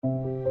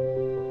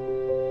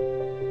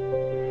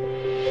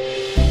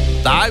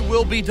Thy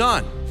will be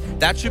done.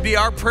 That should be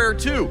our prayer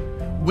too.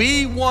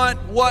 We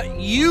want what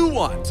you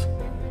want.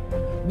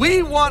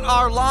 We want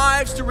our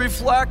lives to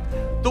reflect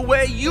the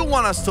way you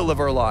want us to live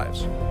our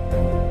lives.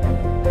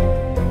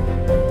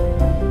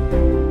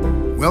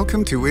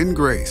 Welcome to In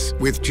Grace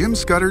with Jim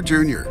Scudder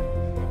Jr.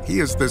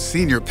 He is the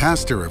senior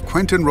pastor of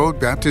Quentin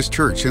Road Baptist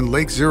Church in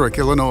Lake Zurich,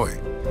 Illinois,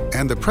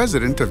 and the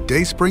president of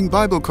Day Spring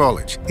Bible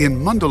College in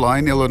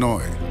Mundelein,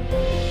 Illinois.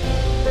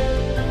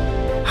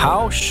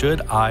 How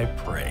should I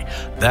pray?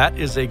 That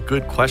is a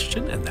good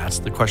question, and that's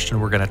the question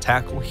we're going to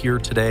tackle here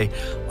today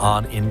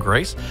on In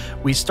Grace.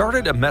 We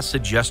started a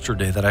message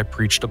yesterday that I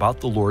preached about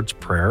the Lord's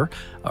Prayer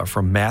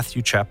from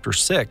Matthew chapter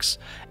 6,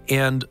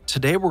 and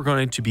today we're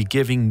going to be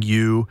giving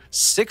you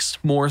 6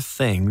 more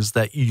things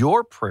that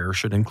your prayer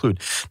should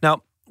include.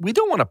 Now, we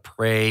don't want to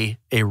pray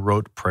a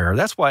rote prayer.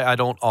 That's why I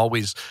don't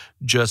always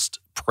just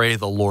pray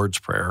the Lord's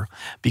Prayer,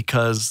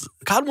 because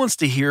God wants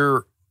to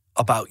hear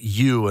about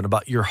you and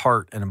about your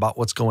heart and about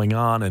what's going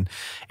on. And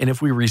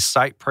if we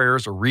recite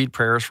prayers or read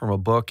prayers from a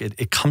book,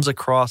 it comes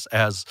across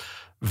as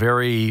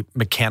very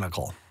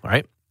mechanical,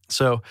 right?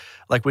 So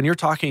like when you're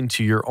talking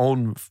to your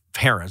own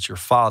parents, your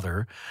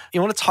father,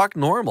 you want to talk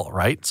normal,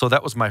 right? So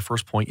that was my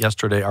first point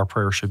yesterday. Our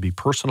prayer should be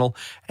personal.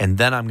 And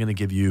then I'm going to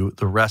give you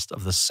the rest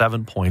of the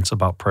 7 points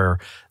about prayer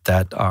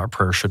that our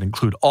prayer should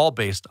include, all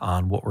based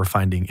on what we're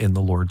finding in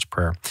the Lord's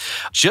Prayer.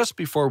 Just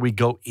before we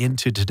go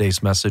into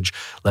today's message,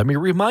 let me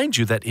remind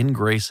you that In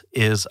Grace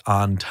is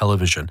on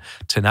television.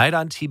 Tonight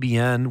on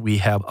TBN, we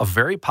have a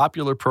very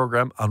popular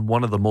program on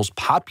one of the most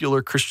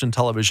popular Christian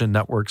television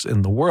networks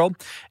in the world,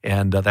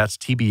 and that's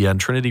TBN,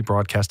 Trinity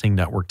Broadcasting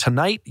Network.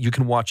 Tonight, you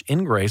can watch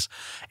In Grace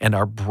and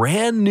our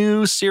brand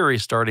new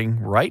series starting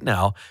right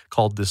now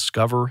called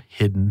Discover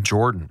Hidden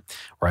Jordan,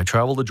 where I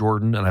travel to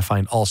Jordan and I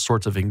find all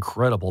sorts of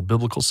incredible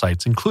biblical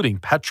sites, including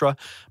Petra,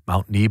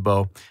 Mount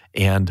Nebo,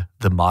 and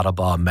the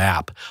Madaba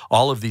map.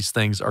 All of these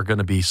things are going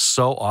to be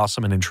so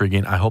awesome and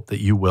intriguing. I hope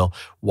that you will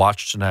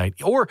watch tonight.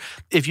 Or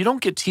if you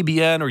don't get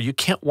TBN or you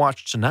can't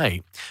watch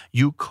tonight,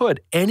 you could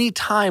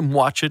anytime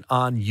watch it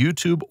on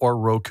YouTube or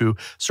Roku.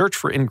 Search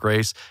for In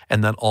Grace,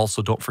 and then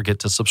also don't forget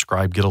to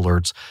subscribe, get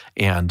alerts,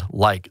 and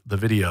like the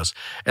videos.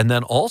 And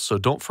then also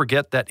don't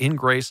forget that In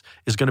Grace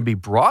is going to be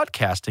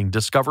broadcasting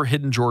Discover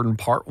Hidden Jordan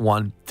Part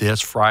 1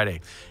 this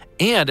Friday.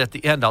 And at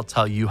the end, I'll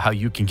tell you how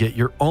you can get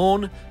your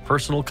own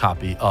personal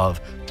copy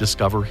of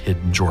Discover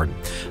Hidden Jordan.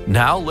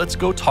 Now, let's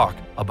go talk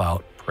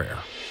about prayer.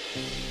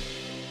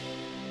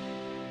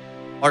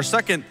 Our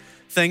second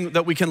thing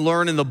that we can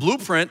learn in the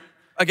blueprint,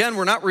 again,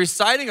 we're not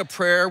reciting a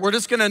prayer. We're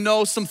just going to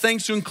know some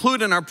things to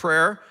include in our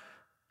prayer.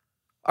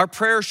 Our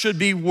prayer should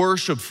be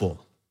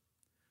worshipful.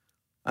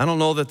 I don't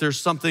know that there's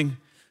something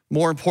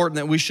more important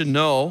that we should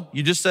know.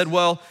 You just said,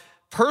 well,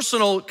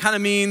 personal kind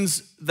of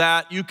means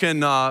that you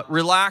can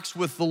relax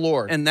with the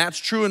Lord. And that's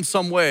true in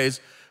some ways,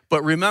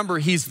 but remember,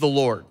 He's the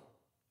Lord.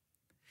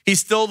 He's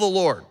still the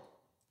Lord.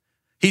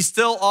 He's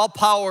still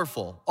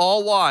all-powerful,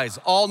 all-wise,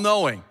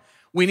 all-knowing.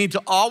 We need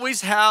to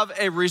always have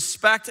a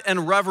respect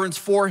and reverence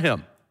for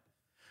Him.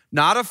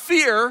 Not a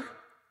fear,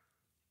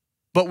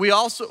 but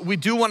we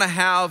do want to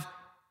have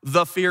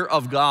the fear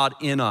of God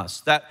in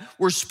us, that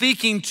we're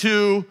speaking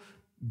to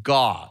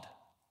God.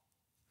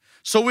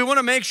 So we want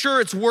to make sure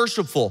it's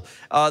worshipful.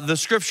 The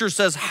scripture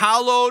says,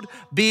 hallowed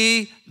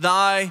be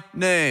thy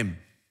name.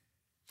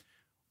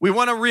 We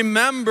want to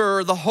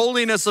remember the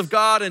holiness of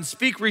God and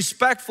speak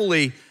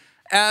respectfully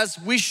as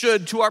we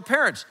should to our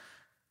parents.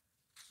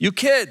 You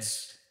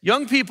kids,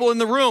 young people in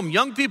the room,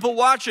 young people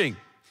watching,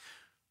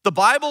 the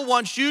Bible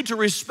wants you to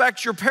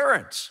respect your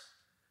parents,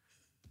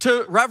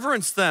 to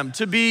reverence them,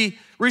 to be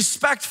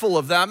respectful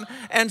of them,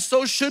 and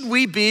so should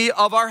we be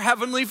of our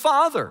Heavenly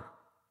Father.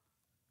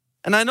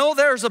 And I know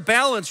there's a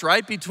balance,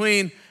 right,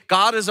 between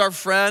God is our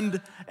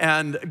friend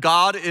and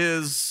God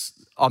is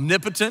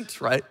omnipotent,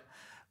 right?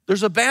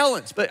 There's a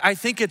balance, but I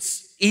think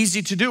it's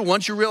easy to do.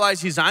 Once you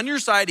realize He's on your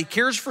side, He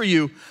cares for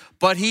you,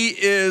 but He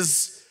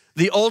is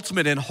the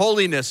ultimate in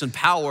holiness and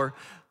power,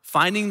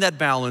 finding that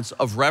balance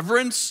of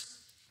reverence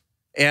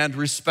and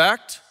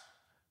respect,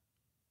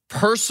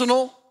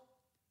 personal,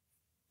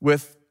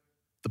 with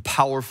the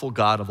powerful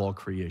God of all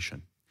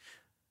creation.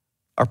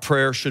 Our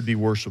prayer should be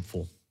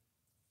worshipful,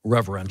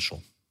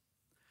 reverential.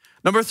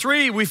 Number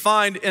 3, we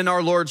find in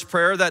our Lord's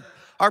Prayer that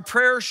our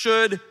prayer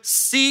should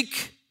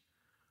seek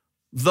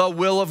the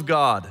will of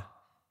God.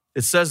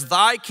 It says,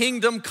 thy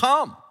kingdom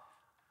come.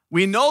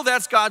 We know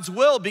that's God's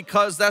will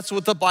because that's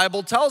what the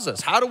Bible tells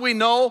us. How do we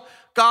know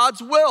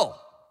God's will?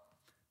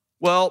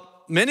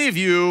 Well, many of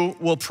you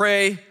will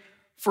pray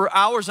for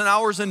hours and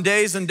hours and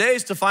days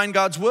to find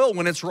God's will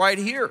when it's right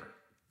here.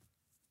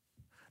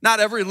 Not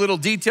every little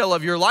detail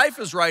of your life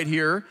is right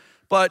here,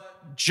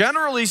 but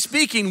generally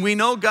speaking, we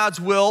know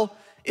God's will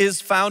is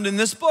found in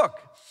this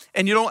book.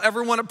 And you don't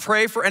ever want to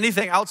pray for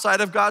anything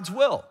outside of God's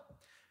will.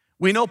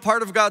 We know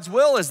part of God's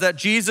will is that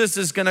Jesus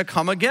is going to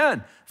come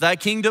again. Thy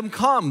kingdom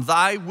come,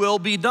 thy will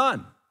be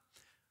done.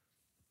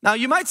 Now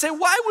you might say,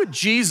 why would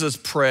Jesus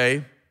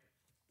pray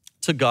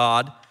to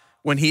God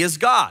when He is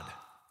God?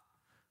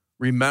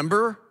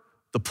 Remember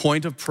the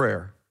point of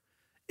prayer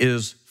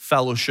is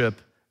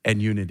fellowship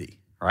and unity,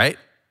 right?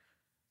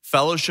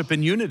 Fellowship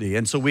and unity.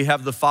 And so we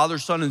have the Father,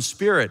 Son, and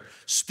Spirit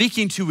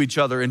speaking to each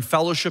other in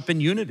fellowship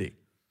and unity.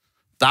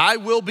 Thy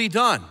will be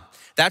done.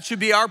 That should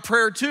be our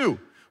prayer too.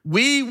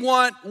 We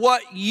want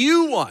what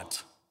you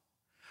want.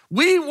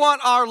 We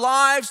want our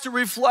lives to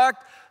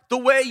reflect the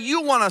way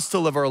you want us to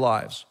live our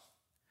lives.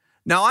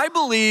 Now, I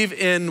believe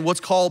in what's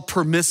called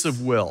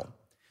permissive will.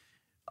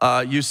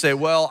 You say,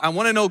 well, I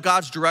want to know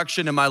God's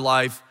direction in my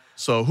life,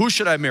 so who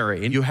should I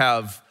marry? And you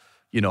have,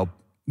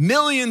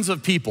 millions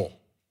of people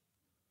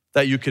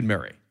that you can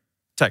marry,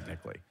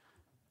 technically.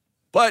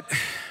 But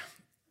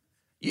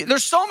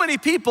there's so many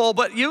people,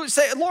 but you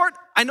say, Lord,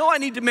 I know I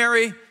need to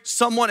marry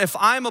someone. If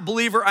I'm a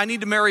believer, I need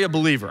to marry a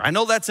believer. I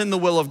know that's in the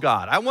will of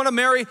God. I want to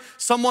marry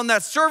someone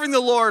that's serving the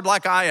Lord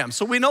like I am.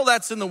 So we know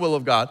that's in the will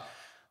of God.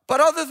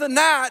 But other than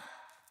that,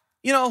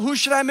 who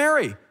should I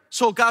marry?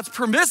 So God's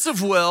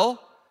permissive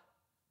will,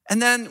 and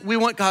then we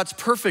want God's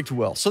perfect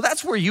will. So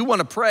that's where you want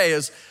to pray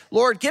is,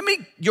 Lord, give me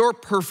your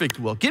perfect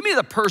will. Give me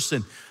the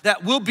person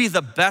that will be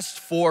the best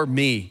for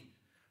me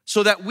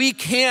so that we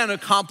can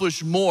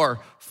accomplish more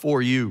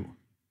for you.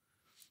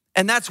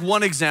 And that's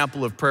one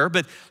example of prayer,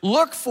 but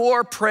look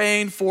for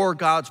praying for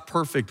God's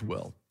perfect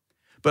will.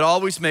 But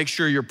always make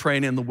sure you're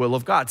praying in the will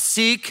of God.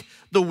 Seek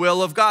the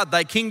will of God.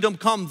 Thy kingdom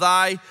come,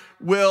 thy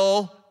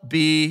will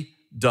be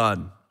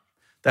done.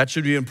 That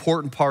should be an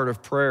important part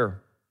of prayer.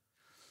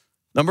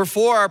 Number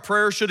 4, our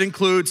prayer should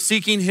include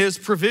seeking his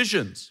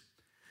provisions.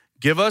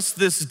 Give us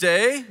this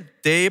day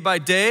by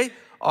day,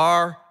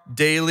 our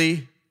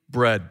daily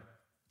bread.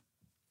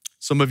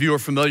 Some of you are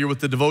familiar with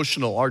the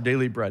devotional, Our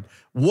Daily Bread.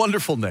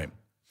 Wonderful name.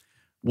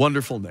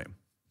 Wonderful name.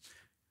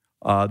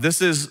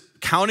 This is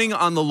counting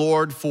on the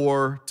Lord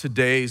for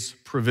today's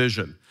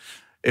provision.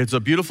 It's a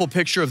beautiful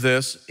picture of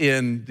this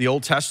in the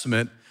Old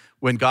Testament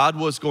when God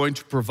was going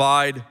to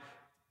provide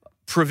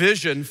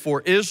provision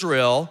for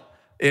Israel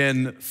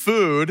in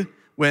food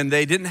when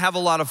they didn't have a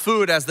lot of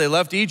food as they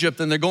left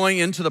Egypt and they're going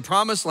into the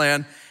promised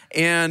land,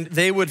 and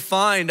they would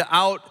find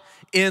out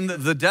in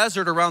the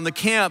desert around the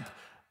camp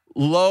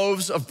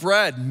loaves of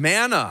bread,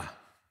 manna,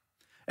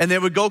 and they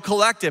would go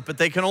collect it, but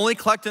they can only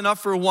collect enough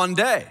for one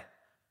day.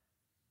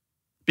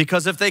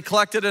 Because if they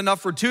collected enough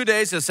for 2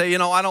 days, they say,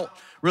 I don't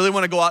really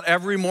want to go out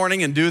every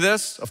morning and do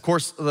this. Of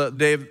course, the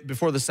day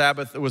before the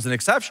Sabbath, it was an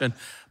exception.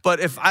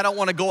 But if I don't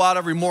want to go out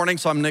every morning,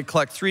 so I'm going to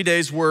collect 3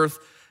 days worth,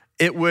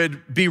 it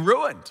would be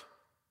ruined.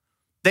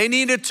 They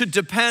needed to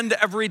depend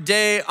every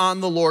day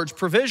on the Lord's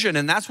provision,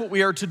 and that's what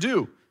we are to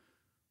do.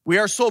 We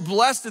are so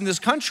blessed in this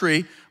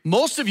country,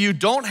 most of you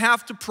don't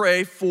have to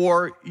pray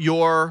for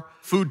your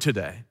food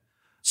today.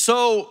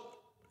 So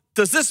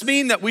does this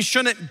mean that we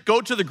shouldn't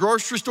go to the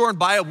grocery store and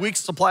buy a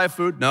week's supply of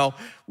food? No,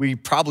 we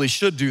probably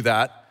should do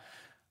that.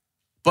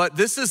 But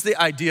this is the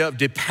idea of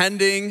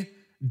depending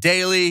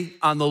daily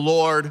on the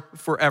Lord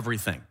for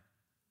everything.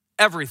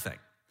 Everything.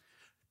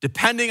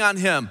 Depending on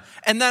him.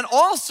 And then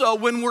also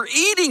when we're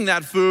eating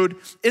that food,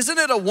 isn't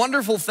it a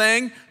wonderful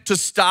thing to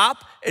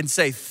stop and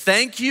say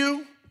thank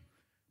you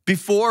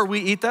before we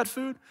eat that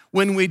food?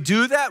 When we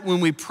do that,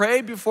 when we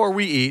pray before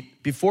we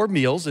eat, before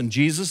meals, and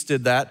Jesus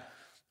did that,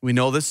 we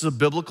know this is a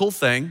biblical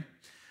thing.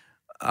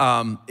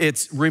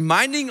 It's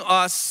reminding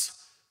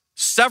us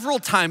several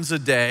times a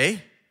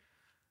day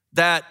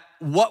that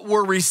what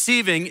we're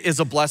receiving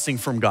is a blessing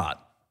from God.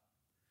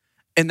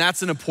 And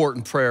that's an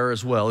important prayer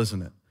as well,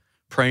 isn't it?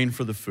 Praying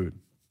for the food,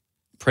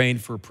 praying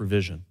for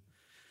provision.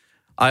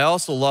 I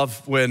also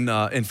love when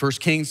in 1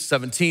 Kings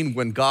 17,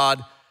 when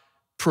God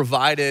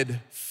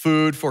provided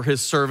food for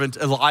his servant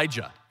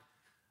Elijah.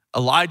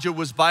 Elijah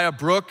was by a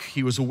brook.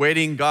 He was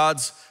awaiting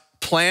God's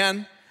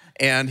plan,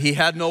 and he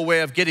had no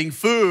way of getting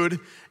food.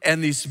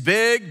 And these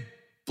big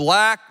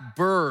black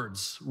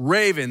birds,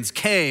 ravens,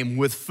 came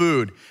with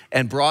food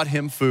and brought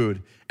him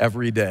food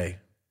every day.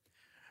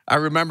 I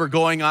remember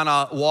going on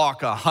a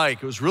walk, a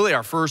hike. It was really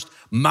our first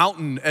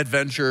mountain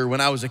adventure when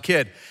I was a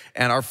kid.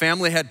 And our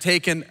family had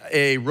taken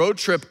a road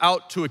trip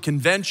out to a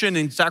convention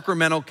in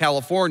Sacramento,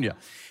 California.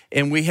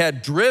 And we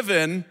had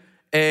driven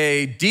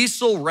a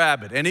diesel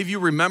Rabbit. Any of you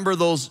remember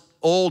those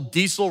old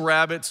diesel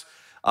Rabbits?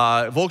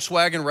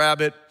 Volkswagen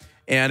Rabbit.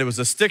 And it was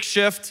a stick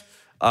shift,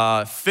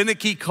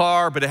 finicky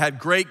car, but it had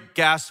great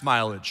gas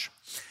mileage.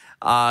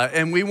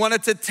 And we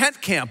wanted to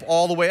tent camp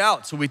all the way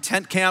out. So we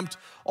tent camped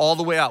all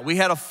the way out. We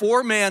had a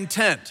 4-man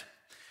tent.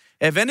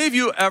 Have any of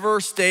you ever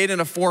stayed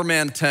in a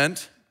 4-man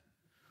tent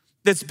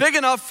that's big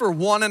enough for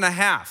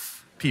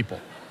 1.5 people?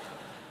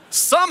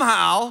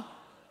 Somehow,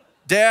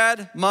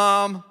 Dad,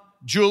 Mom,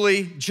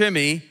 Julie,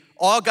 Jimmy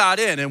all got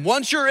in. And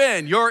once you're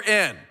in, you're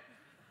in.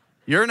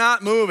 You're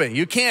not moving.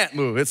 You can't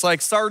move. It's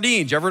like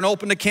sardines. You ever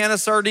open a can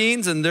of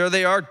sardines and there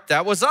they are?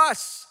 That was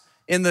us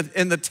in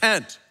the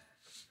tent.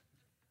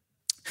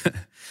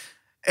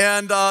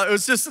 And it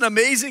was just an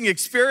amazing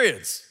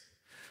experience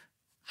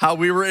how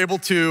we were able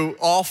to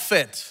all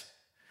fit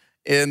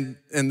in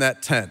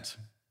that tent.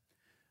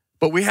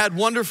 But we had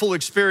wonderful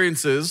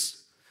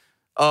experiences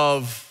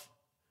of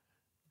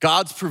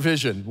God's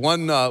provision.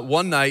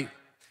 One night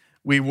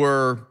we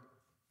were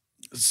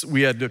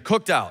we had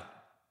cooked out.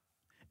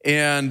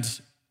 And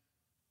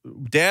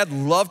Dad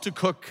loved to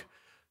cook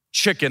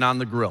chicken on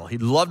the grill. He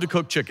loved to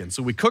cook chicken.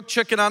 So we cooked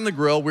chicken on the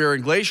grill. We were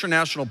in Glacier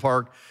National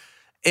Park.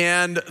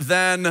 And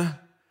then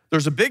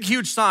there's a big,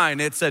 huge sign.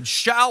 It said,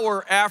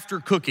 shower after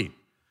cooking.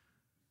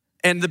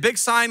 And the big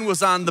sign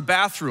was on the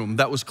bathroom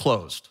that was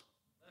closed.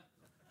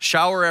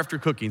 Shower after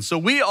cooking. So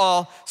we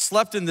all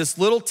slept in this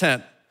little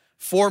tent,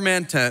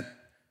 4-man tent,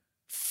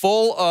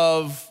 full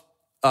of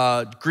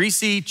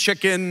greasy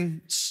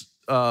chicken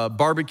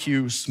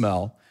barbecue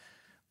smell.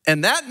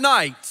 And that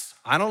night,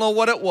 I don't know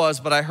what it was,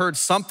 but I heard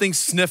something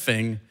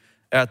sniffing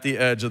at the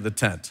edge of the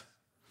tent.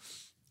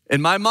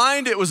 In my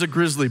mind, it was a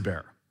grizzly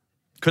bear.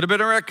 Could have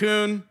been a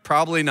raccoon,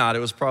 probably not. It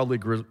was probably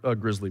a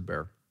grizzly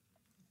bear.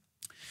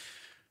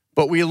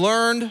 But we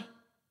learned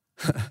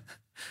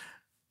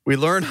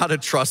how to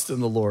trust in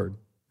the Lord.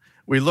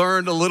 We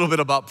learned a little bit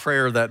about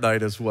prayer that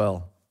night as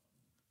well.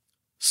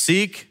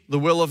 Seek the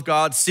will of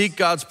God, seek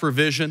God's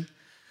provision.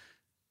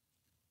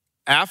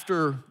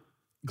 After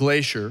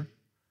Glacier,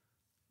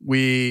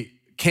 we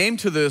came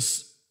to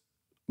this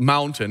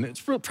mountain.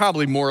 It's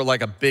probably more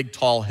like a big,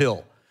 tall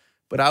hill.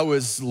 But I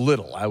was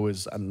little. I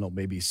don't know,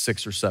 maybe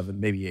 6 or 7,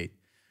 maybe 8.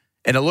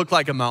 And it looked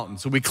like a mountain.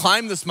 So we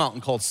climbed this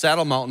mountain called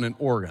Saddle Mountain in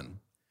Oregon.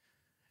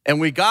 And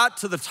we got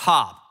to the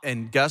top,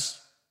 and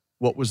guess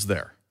what was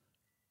there?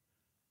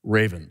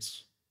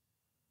 Ravens.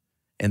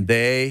 And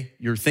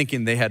you're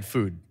thinking they had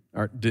food.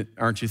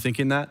 Aren't you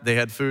thinking that? They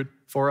had food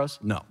for us?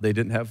 No, they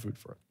didn't have food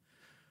for us.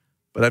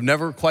 But I've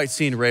never quite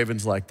seen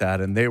ravens like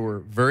that, and they were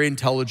very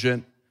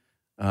intelligent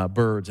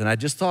birds. And I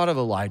just thought of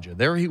Elijah.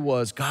 There he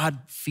was, God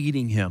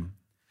feeding him.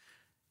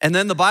 And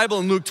then the Bible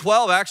in Luke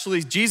 12,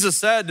 actually, Jesus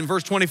said in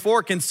verse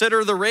 24,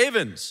 consider the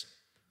ravens.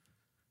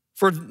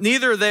 For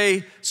neither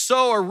they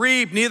sow or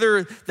reap,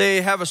 neither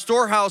they have a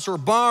storehouse or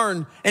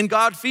barn, and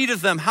God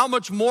feedeth them. How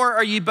much more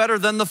are ye better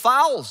than the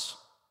fowls?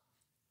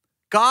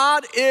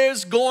 God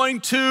is going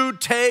to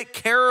take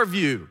care of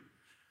you.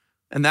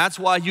 And that's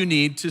why you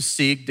need to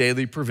seek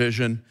daily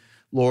provision.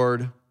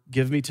 Lord,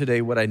 give me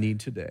today what I need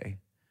today.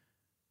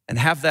 And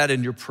have that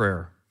in your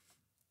prayer.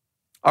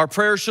 Our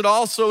prayer should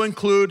also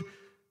include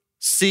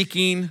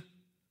seeking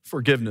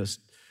forgiveness.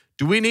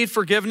 Do we need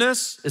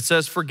forgiveness? It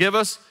says, forgive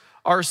us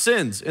our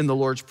sins in the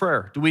Lord's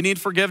Prayer. Do we need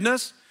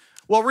forgiveness?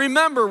 Well,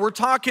 remember, we're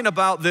talking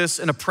about this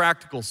in a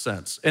practical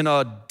sense, in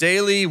a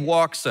daily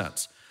walk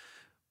sense.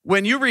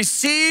 When you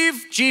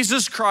receive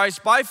Jesus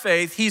Christ by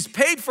faith, he's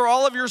paid for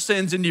all of your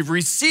sins, and you've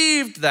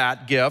received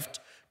that gift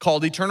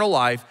called eternal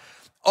life.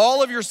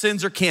 All of your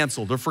sins are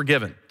canceled, they're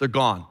forgiven, they're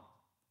gone.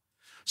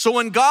 So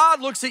when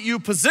God looks at you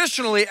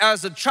positionally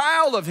as a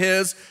child of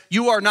his,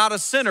 you are not a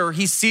sinner.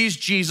 He sees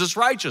Jesus'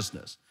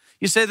 righteousness.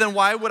 You say, then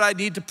why would I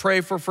need to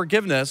pray for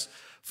forgiveness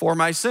for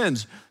my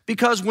sins?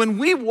 Because when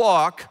we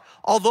walk,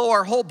 although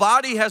our whole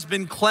body has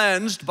been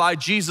cleansed by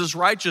Jesus'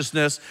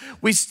 righteousness,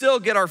 we still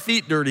get our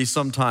feet dirty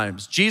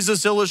sometimes.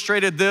 Jesus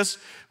illustrated this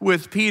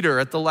with Peter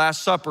at the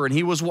Last Supper, and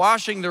he was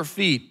washing their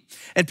feet.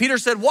 And Peter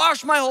said,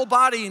 wash my whole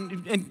body.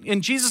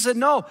 And Jesus said,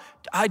 no,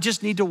 I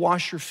just need to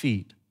wash your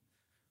feet.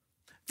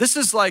 This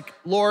is like,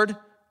 Lord,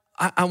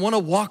 I want to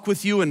walk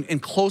with you in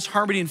close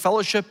harmony and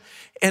fellowship,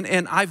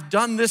 and I've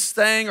done this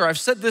thing, or I've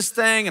said this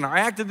thing, and I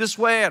acted this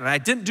way, and I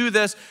didn't do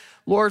this.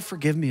 Lord,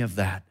 forgive me of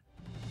that.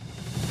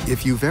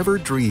 If you've ever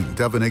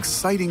dreamed of an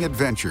exciting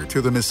adventure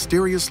to the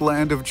mysterious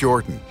land of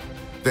Jordan,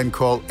 then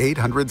call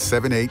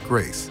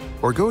 800-78-GRACE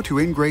or go to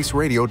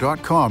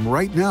ingraceradio.com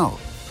right now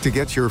to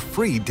get your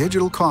free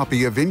digital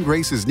copy of In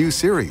Grace's new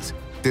series,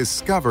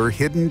 Discover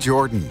Hidden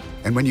Jordan.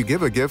 And when you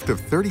give a gift of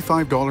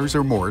 $35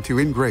 or more to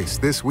In Grace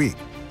this week,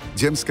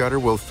 Jim Scudder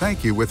will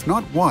thank you with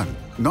not 1,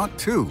 not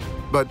 2,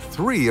 but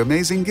 3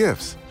 amazing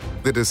gifts.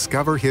 The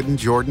Discover Hidden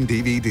Jordan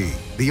DVD,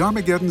 the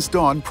Armageddon's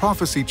Dawn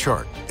Prophecy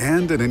Chart,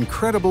 and an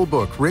incredible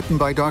book written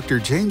by Dr.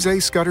 James A.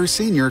 Scudder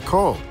Sr.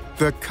 called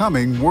The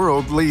Coming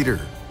World Leader.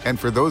 And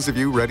for those of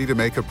you ready to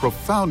make a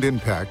profound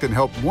impact and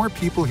help more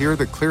people hear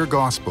the clear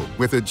gospel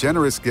with a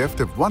generous gift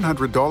of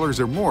 $100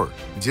 or more,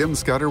 Jim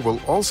Scudder will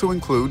also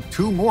include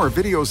 2 more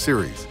video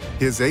series,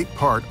 his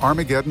 8-part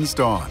Armageddon's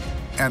Dawn,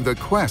 and the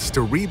quest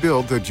to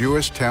rebuild the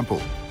Jewish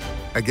temple.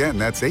 Again,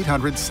 that's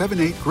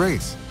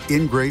 800-78-GRACE,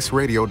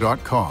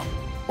 ingraceradio.com,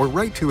 or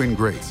write to In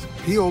Grace,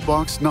 P.O.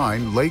 Box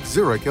 9, Lake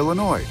Zurich,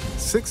 Illinois,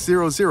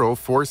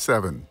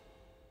 60047.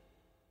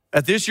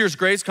 At this year's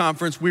Grace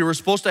Conference, we were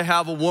supposed to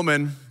have a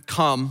woman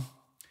come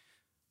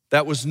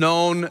that was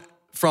known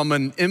from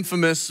an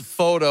infamous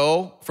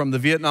photo from the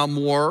Vietnam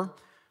War.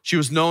 She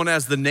was known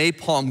as the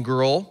Napalm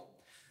Girl,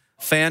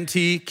 Phan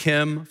Thi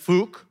Kim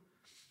Phuc.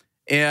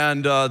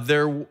 And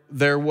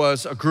there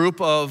was a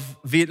group of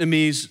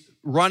Vietnamese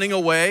running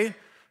away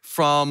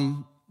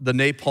from the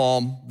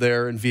napalm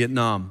there in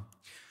Vietnam.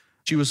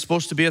 She was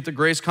supposed to be at the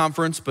Grace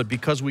Conference, but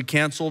because we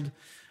canceled,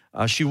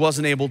 she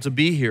wasn't able to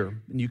be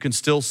here. And you can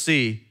still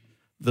see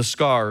the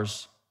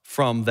scars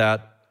from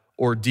that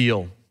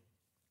ordeal.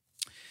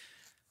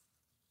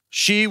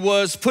 She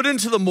was put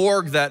into the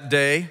morgue that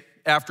day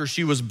after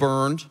she was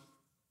burned.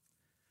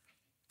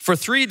 For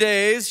 3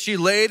 days, she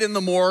laid in the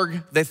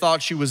morgue. They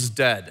thought she was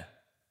dead.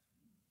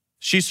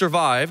 She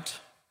survived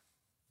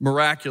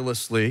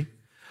miraculously.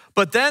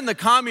 But then the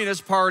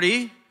Communist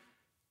Party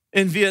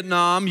in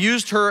Vietnam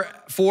used her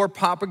for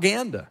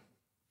propaganda.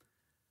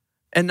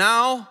 And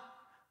now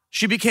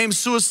she became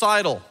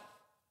suicidal.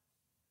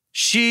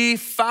 She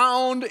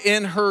found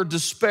in her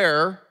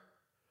despair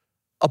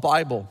a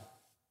Bible.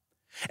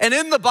 And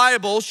in the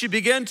Bible, she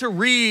began to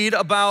read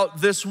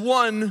about this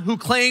one who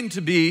claimed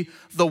to be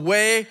the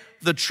way,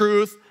 the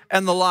truth,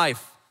 and the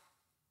life.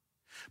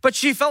 But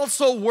she felt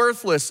so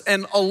worthless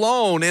and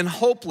alone and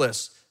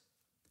hopeless.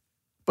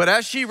 But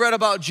as she read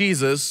about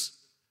Jesus,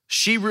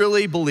 she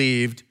really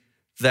believed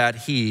that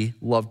he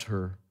loved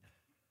her,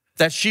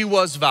 that she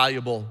was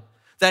valuable,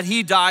 that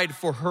he died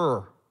for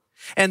her.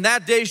 And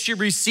that day she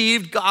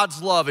received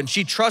God's love and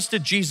she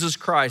trusted Jesus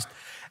Christ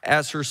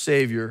as her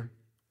Savior.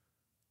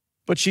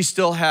 But she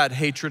still had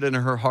hatred in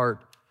her heart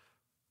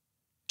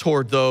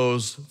toward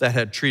those that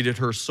had treated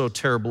her so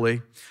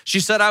terribly. She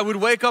said, I would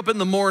wake up in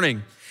the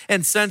morning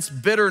and sense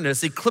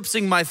bitterness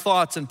eclipsing my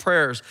thoughts and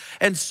prayers.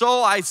 And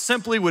so I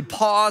simply would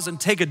pause and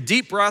take a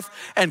deep breath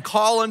and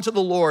call unto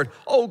the Lord,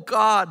 oh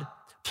God,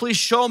 please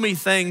show me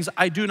things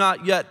I do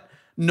not yet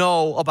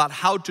know about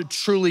how to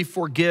truly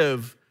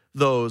forgive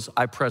those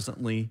I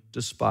presently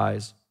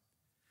despise.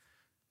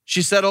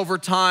 She said over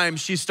time,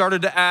 she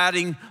started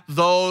adding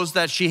those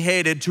that she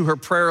hated to her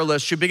prayer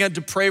list. She began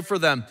to pray for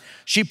them.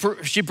 She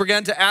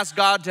began to ask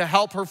God to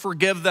help her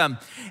forgive them.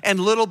 And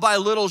little by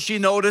little, she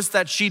noticed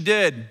that she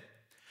did.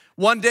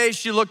 One day,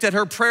 she looked at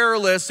her prayer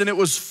list and it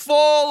was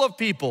full of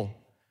people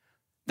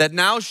that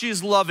now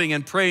she's loving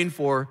and praying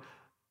for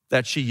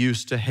that she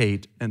used to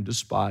hate and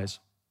despise.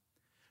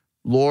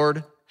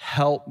 Lord,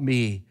 help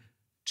me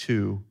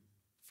to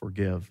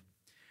forgive.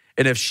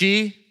 And if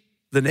she,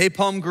 the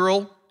napalm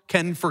girl,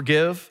 can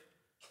forgive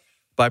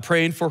by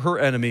praying for her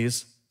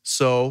enemies,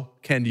 so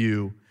can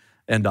you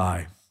and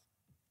I.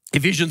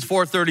 Ephesians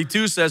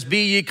 4:32 says,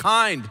 be ye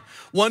kind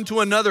one to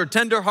another,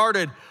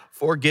 tenderhearted,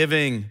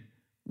 forgiving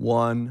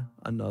one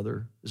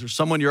another. Is there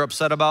someone you're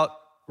upset about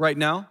right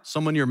now?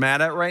 Someone you're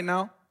mad at right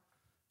now?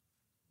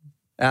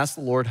 Ask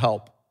the Lord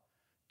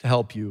to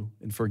help you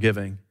in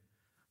forgiving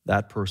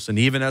that person,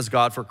 even as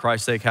God for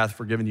Christ's sake hath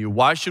forgiven you.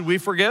 Why should we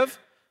forgive?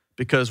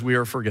 Because we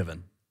are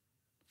forgiven.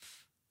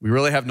 We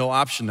really have no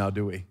option now,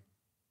 do we?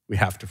 We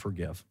have to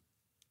forgive.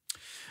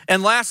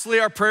 And lastly,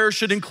 our prayer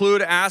should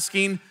include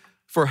asking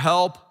for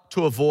help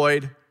to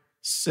avoid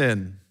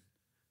sin.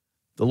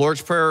 The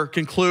Lord's Prayer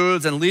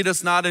concludes, and lead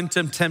us not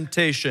into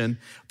temptation,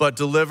 but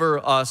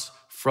deliver us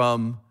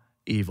from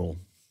evil.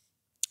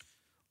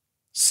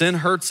 Sin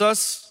hurts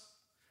us.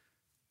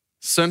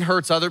 Sin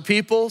hurts other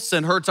people.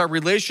 Sin hurts our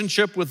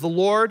relationship with the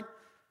Lord.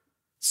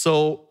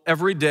 So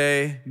every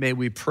day, may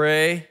we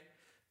pray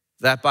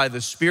that by the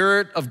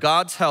Spirit of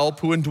God's help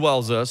who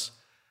indwells us,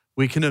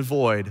 we can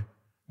avoid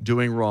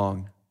doing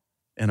wrong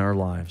in our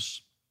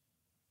lives.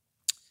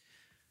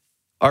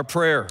 Our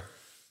prayer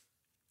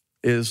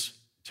is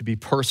to be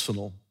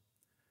personal.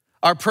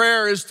 Our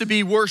prayer is to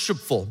be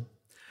worshipful.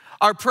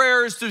 Our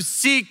prayer is to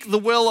seek the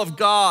will of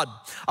God.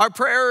 Our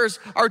prayers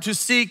are to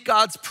seek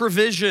God's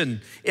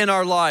provision in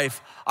our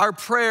life. Our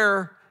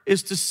prayer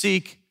is to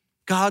seek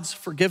God's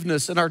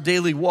forgiveness in our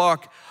daily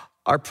walk.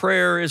 Our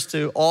prayer is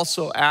to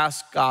also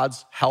ask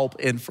God's help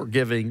in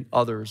forgiving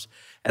others.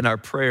 And our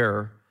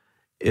prayer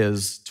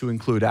is to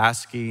include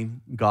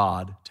asking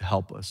God to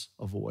help us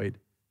avoid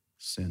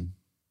sin.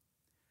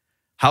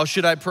 How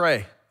should I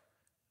pray?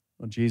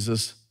 Well,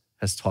 Jesus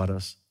has taught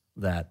us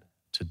that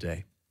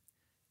today.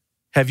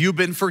 Have you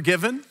been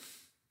forgiven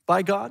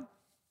by God?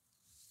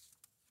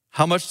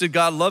 How much did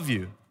God love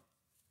you?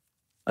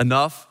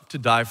 Enough to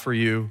die for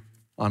you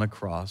on a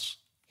cross,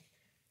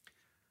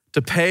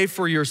 to pay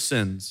for your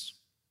sins,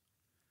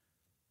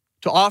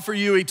 to offer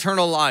you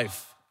eternal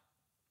life.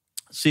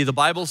 See, the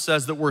Bible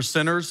says that we're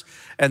sinners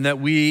and that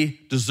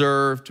we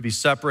deserve to be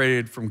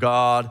separated from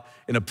God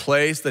in a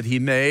place that he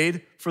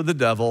made for the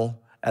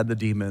devil and the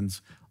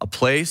demons, a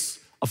place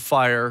of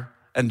fire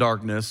and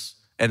darkness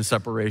and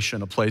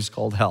separation, a place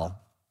called hell.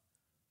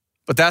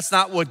 But that's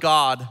not what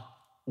God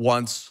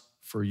wants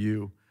for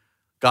you.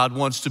 God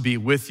wants to be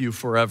with you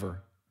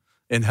forever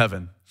in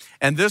heaven.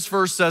 And this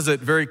verse says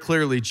it very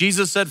clearly.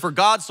 Jesus said, for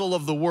God so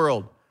loved the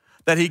world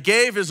that he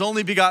gave his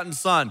only begotten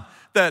Son,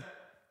 that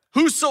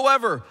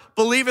whosoever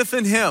believeth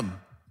in him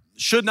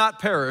should not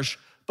perish,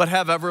 but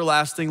have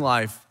everlasting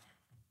life.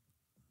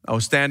 I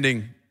was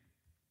standing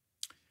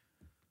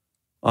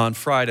on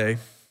Friday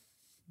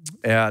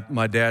at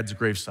my dad's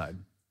graveside.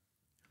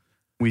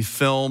 We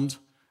filmed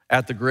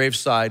at the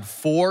graveside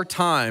 4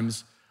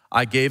 times.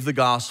 I gave the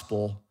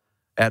gospel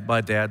at my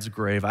dad's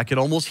grave. I could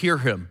almost hear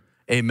him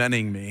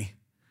amening me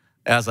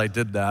as I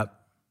did that,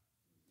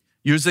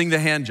 using the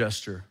hand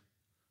gesture,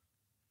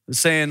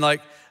 saying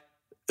like,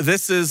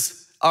 this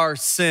is our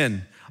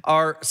sin.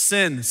 Our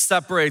sin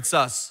separates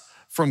us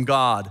from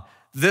God.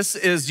 This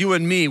is you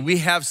and me. We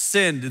have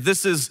sinned.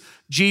 This is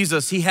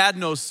Jesus. He had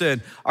no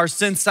sin. Our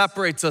sin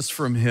separates us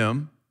from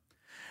him.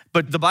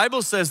 But the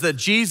Bible says that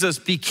Jesus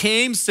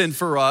became sin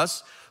for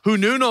us, who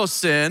knew no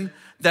sin,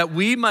 that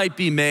we might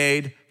be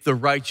made the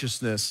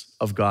righteousness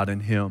of God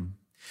in him.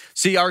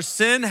 See, our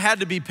sin had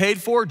to be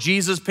paid for.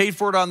 Jesus paid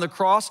for it on the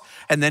cross,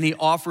 and then he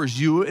offers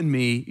you and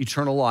me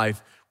eternal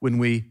life when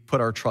we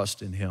put our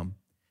trust in him.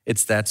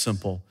 It's that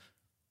simple.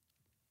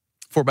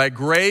 For by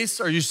grace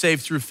are you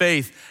saved through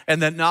faith,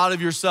 and that not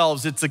of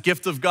yourselves. It's a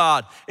gift of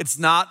God. It's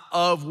not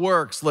of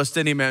works, lest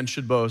any man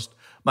should boast.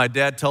 My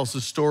dad tells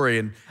his story,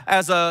 and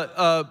as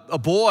a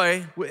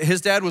boy,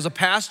 his dad was a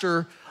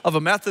pastor of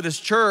a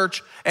Methodist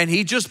church, and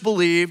he just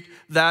believed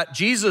that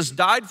Jesus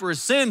died for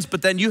his sins,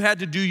 but then you had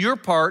to do your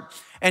part,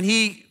 and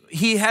he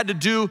had to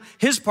do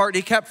his part.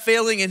 He kept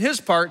failing in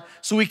his part,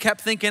 so he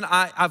kept thinking,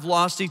 I've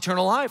lost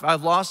eternal life.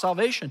 I've lost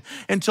salvation.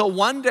 Until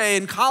one day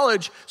in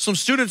college, some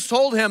students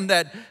told him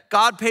that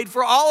God paid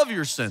for all of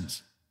your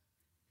sins.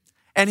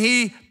 And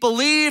he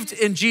believed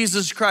in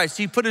Jesus Christ.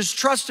 He put his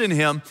trust in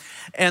him,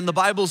 and the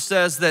Bible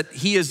says that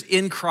he is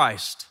in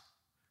Christ,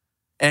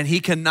 and he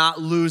cannot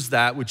lose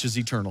that which is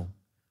eternal.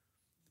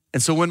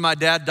 And so when my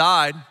dad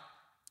died,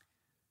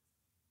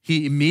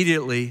 he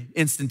immediately,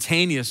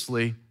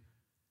 instantaneously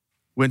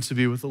went to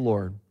be with the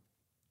Lord.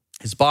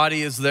 His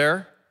body is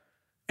there,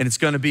 and it's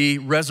going to be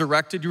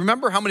resurrected. You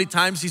remember how many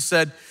times he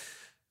said,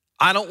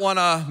 I don't want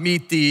to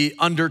meet the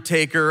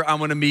undertaker, I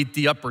want to meet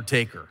the upper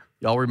taker.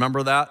 Y'all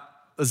remember that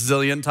a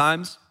zillion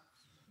times?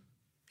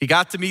 He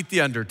got to meet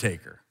the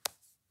undertaker,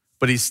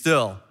 but he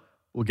still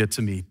will get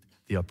to meet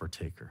the upper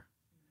taker.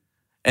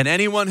 And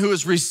anyone who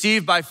is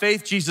received by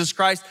faith Jesus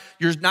Christ,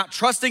 you're not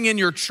trusting in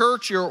your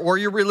church or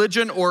your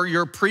religion or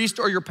your priest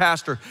or your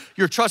pastor.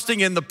 You're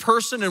trusting in the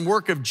person and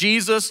work of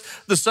Jesus,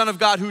 the Son of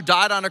God, who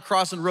died on a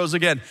cross and rose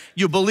again.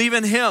 You believe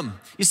in him.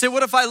 You say,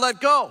 what if I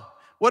let go?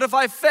 What if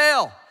I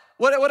fail?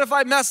 What if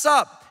I mess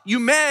up? You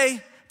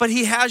may, but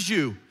he has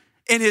you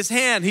in his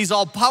hand. He's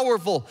all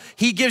powerful.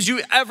 He gives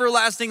you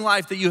everlasting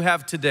life that you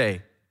have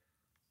today.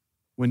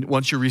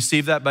 Once you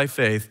receive that by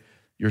faith,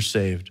 you're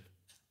saved.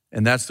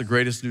 And that's the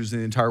greatest news in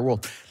the entire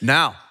world.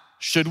 Now,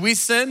 should we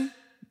sin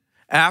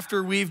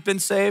after we've been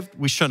saved?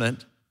 We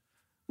shouldn't.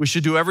 We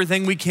should do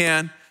everything we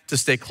can to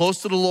stay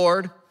close to the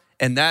Lord,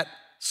 and that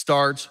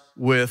starts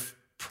with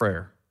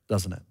prayer,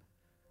 doesn't it?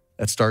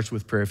 That starts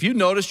with prayer. If you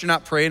notice you're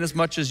not praying as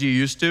much as you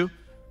used to,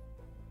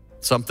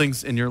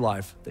 something's in your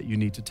life that you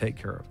need to take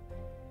care of.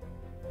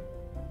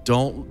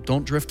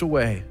 Don't drift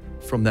away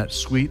from that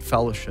sweet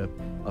fellowship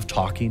of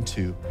talking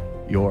to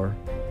your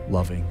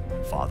loving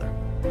Father.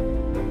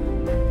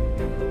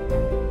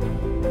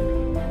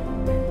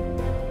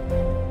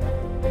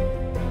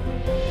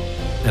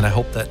 And I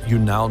hope that you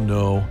now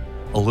know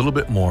a little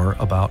bit more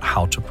about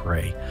how to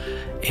pray.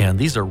 And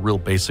these are real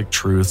basic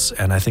truths,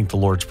 and I think the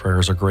Lord's Prayer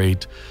is a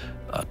great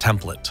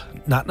template.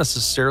 Not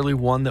necessarily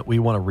one that we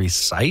want to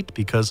recite,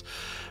 because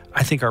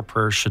I think our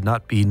prayers should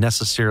not be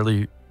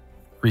necessarily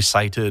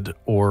recited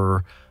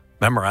or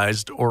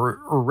memorized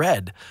or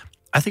read.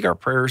 I think our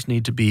prayers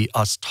need to be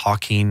us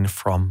talking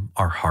from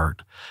our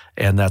heart,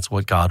 and that's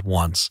what God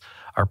wants.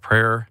 Our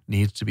prayer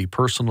needs to be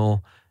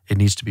personal. It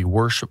needs to be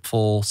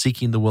worshipful,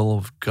 seeking the will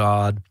of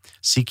God,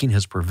 seeking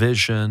his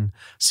provision,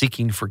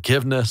 seeking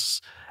forgiveness,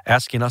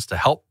 asking us to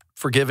help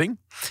forgiving,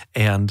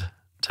 and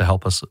to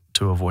help us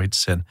to avoid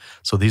sin.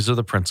 So these are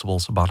the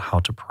principles about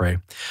how to pray.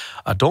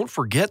 Don't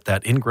forget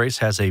that In Grace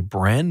has a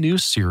brand new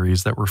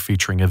series that we're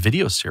featuring, a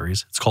video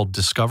series. It's called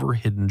Discover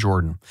Hidden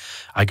Jordan.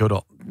 I go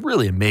to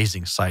really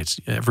amazing sites.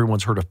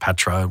 Everyone's heard of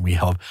Petra, and we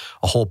have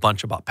a whole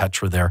bunch about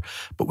Petra there.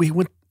 But we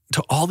went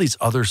to all these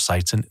other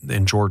sites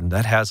in Jordan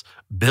that has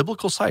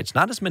biblical sites,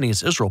 not as many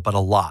as Israel, but a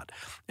lot.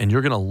 And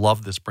you're going to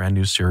love this brand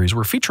new series.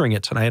 We're featuring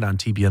it tonight on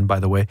TBN, by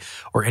the way,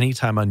 or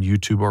anytime on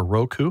YouTube or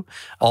Roku.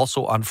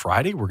 Also on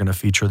Friday, we're going to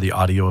feature the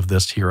audio of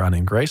this here on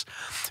In Grace.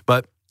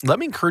 But let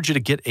me encourage you to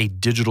get a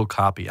digital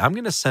copy. I'm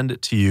going to send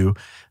it to you.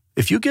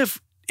 If you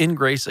give In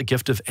Grace a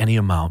gift of any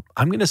amount,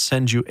 I'm going to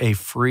send you a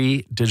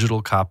free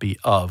digital copy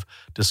of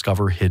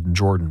Discover Hidden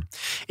Jordan.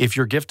 If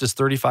your gift is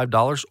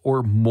 $35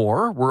 or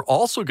more, we're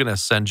also going to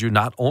send you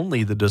not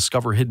only the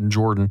Discover Hidden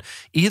Jordan,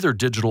 either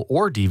digital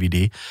or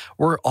DVD,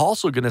 we're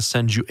also going to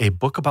send you a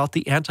book about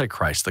the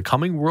Antichrist, the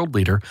coming world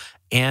leader,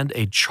 and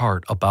a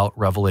chart about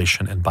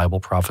Revelation and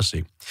Bible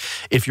prophecy.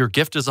 If your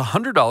gift is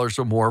 $100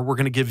 or more, we're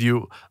going to give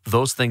you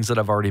those things that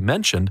I've already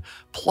mentioned,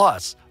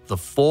 plus the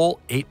full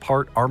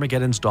 8-part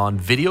Armageddon's Dawn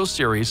video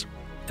series,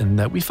 and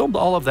that we filmed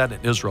all of that in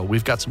Israel.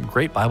 We've got some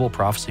great Bible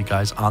prophecy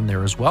guys on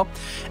there as well.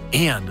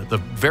 And the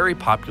very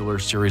popular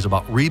series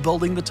about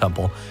rebuilding the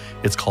temple.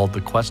 It's called The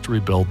Quest to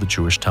Rebuild the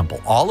Jewish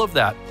Temple. All of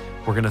that,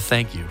 we're going to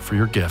thank you for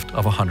your gift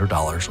of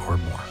 $100 or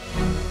more.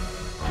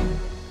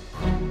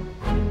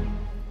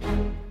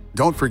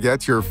 Don't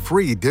forget your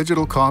free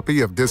digital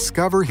copy of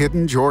Discover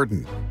Hidden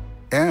Jordan.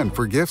 And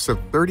for gifts of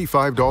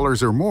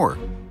 $35 or more,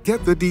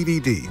 get the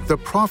DVD, The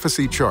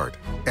Prophecy Chart,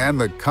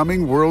 and the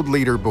Coming World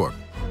Leader book.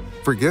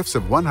 For gifts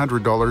of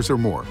 $100 or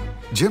more,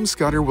 Jim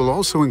Scudder will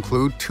also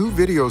include 2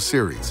 video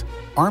series,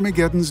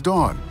 Armageddon's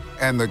Dawn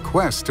and The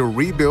Quest to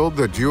Rebuild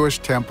the Jewish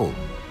Temple.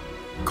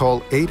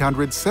 Call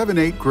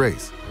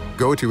 800-78-GRACE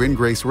Go to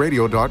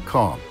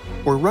ingraceradio.com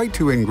or write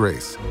to In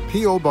Grace,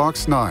 P.O.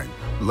 Box 9,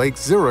 Lake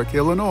Zurich,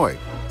 Illinois,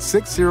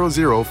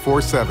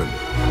 60047.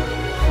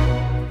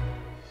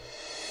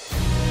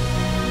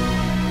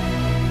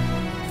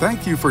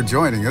 Thank you for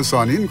joining us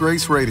on In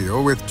Grace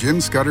Radio with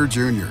Jim Scudder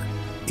Jr.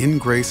 In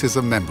Grace is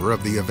a member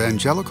of the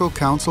Evangelical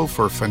Council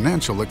for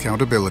Financial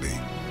Accountability.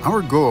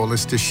 Our goal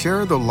is to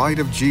share the light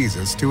of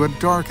Jesus to a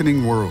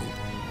darkening world,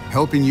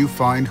 helping you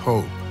find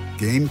hope,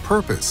 gain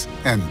purpose,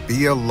 and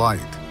be a light.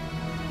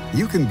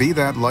 You can be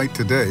that light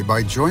today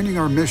by joining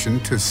our mission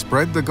to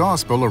spread the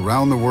gospel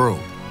around the world.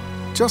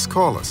 Just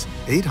call us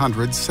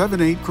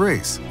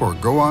 800-78-GRACE or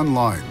go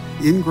online,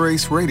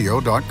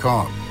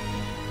 ingraceradio.com.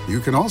 You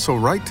can also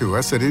write to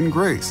us at In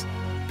Grace,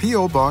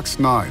 P.O. Box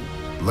 9,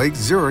 Lake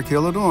Zurich,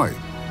 Illinois,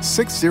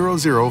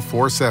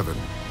 60047.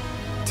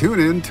 Tune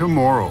in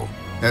tomorrow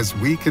as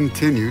we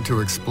continue to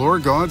explore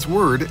God's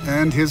Word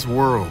and His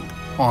world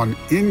on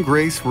In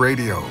Grace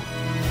Radio.